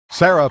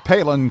Sarah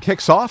Palin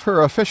kicks off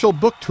her official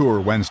book tour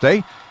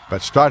Wednesday,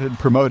 but started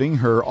promoting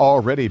her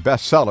already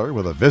bestseller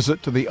with a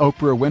visit to the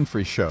Oprah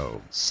Winfrey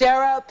Show.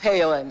 Sarah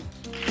Palin.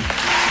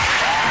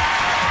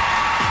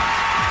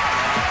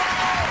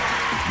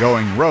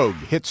 Going rogue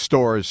hit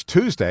stores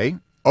Tuesday,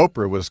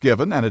 Oprah was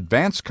given an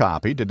advance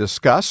copy to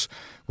discuss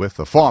with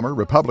the former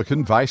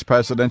Republican vice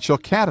presidential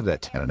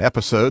candidate. In an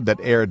episode that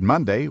aired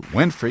Monday,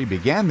 Winfrey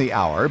began the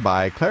hour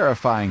by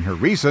clarifying her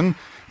reason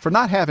for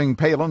not having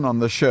Palin on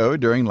the show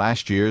during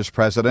last year's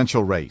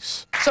presidential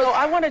race. So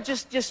I want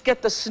to just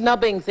get the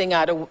snubbing thing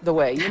out of the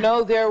way. You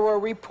know, there were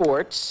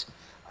reports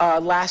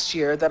last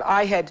year that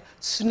I had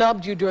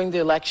snubbed you during the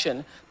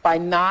election by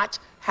not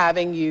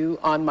having you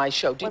on my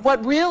show.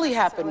 What really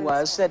happened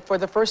was that for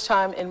the first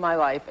time in my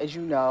life, as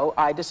you know,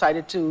 I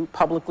decided to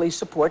publicly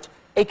support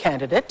a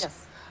candidate.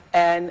 Yes.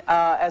 And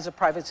as a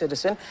private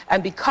citizen.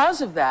 And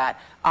because of that,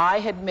 I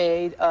had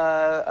made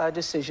a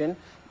decision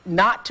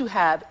not to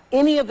have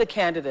any of the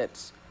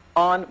candidates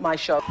on my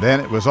show. Then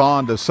it was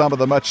on to some of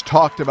the much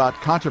talked about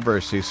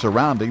controversy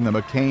surrounding the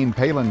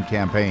McCain-Palin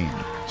campaign,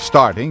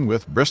 starting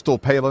with Bristol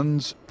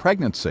Palin's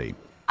pregnancy.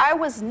 I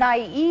was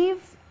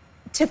naive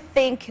to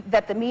think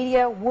that the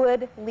media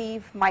would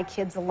leave my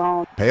kids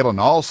alone. Palin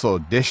also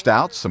dished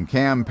out some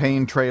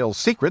campaign trail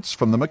secrets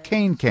from the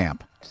McCain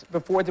camp.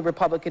 Before the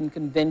Republican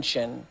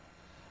convention,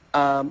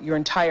 your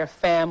entire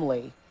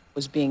family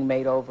was being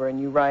made over,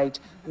 and you write,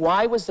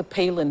 why was the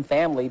Palin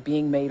family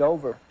being made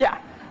over? Yeah.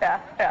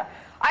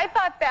 I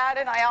thought that,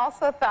 and I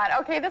also thought,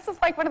 okay, this is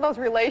like one of those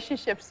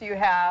relationships you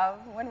have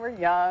when we're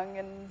young,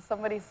 and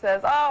somebody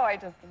says, oh, I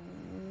just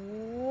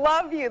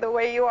love you the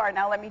way you are,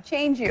 now let me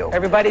change you.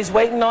 Everybody's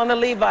waiting on the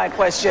Levi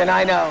question,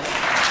 I know.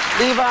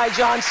 Levi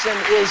Johnston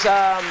is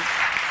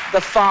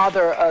the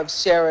father of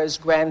Sarah's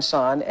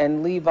grandson,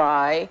 and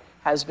Levi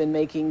has been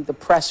making the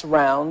press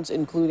rounds,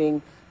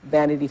 including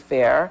Vanity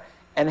Fair,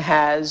 and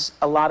has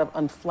a lot of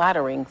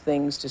unflattering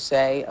things to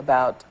say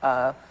about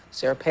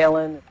Sarah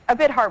Palin. A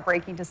bit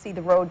heartbreaking to see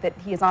the road that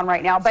he is on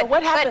right now. But so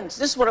what happens?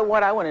 This is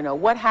what I want to know.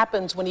 What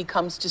happens when he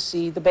comes to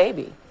see the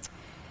baby?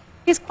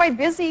 He's quite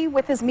busy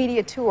with his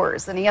media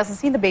tours, and he hasn't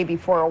seen the baby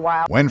for a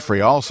while.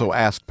 Winfrey also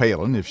asked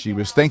Palin if she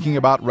was thinking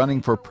about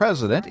running for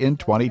president in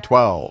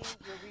 2012.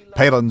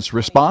 Palin's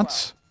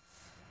response?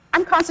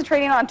 I'm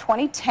concentrating on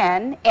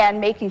 2010 and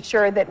making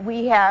sure that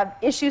we have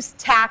issues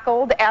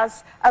tackled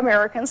as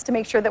Americans to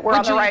make sure that we're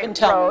on the right road. Would you even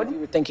tell me if you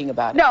were thinking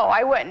about it? No,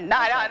 I wouldn't.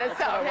 Not on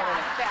its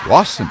own.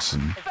 Ross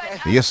Simpson,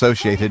 The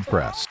Associated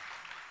Press.